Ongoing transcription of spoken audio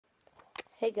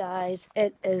Hey guys,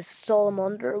 it is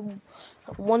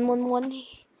Solomonder111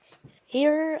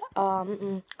 here.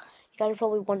 You guys are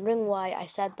probably wondering why I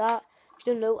said that. If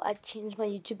you don't know, I changed my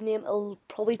YouTube name. It'll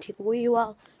probably take a wee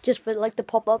while just for like to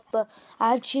pop up, but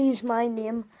I've changed my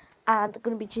name and I'm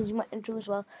gonna be changing my intro as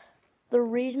well. The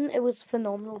reason it was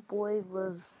Phenomenal Boy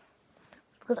was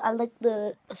because I like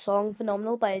the song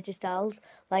Phenomenal by AJ Styles,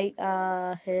 like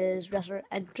his restaurant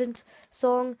entrance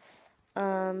song,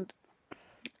 and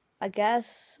I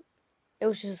guess it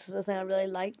was just the thing I really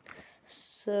liked.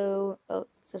 So, oh,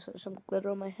 there's some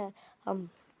glitter on my head.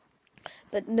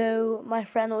 But no, my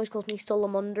friend always calls me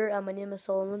Solomonder, and my name is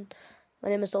Solomon. My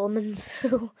name is Solomon,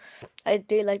 so I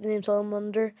do like the name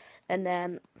Solomonder. And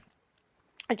then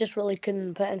I just really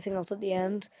couldn't put anything else at the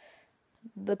end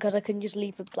because I couldn't just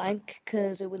leave it blank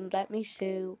because it wouldn't let me.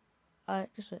 So I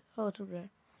just went, oh, it's over there.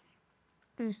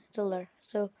 It's still there.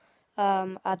 So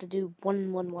I had to do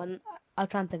 111. I'll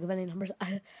try and think of any numbers.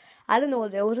 I don't know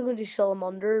what I wasn't going to do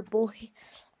Salamander Boy,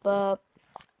 but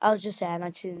I was just saying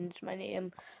I changed my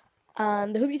name.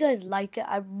 And I hope you guys like it.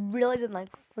 I really didn't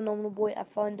like Phenomenal Boy. I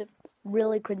found it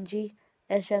really cringy.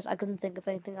 It's just I couldn't think of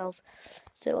anything else.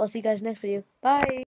 So I'll see you guys next video. Bye.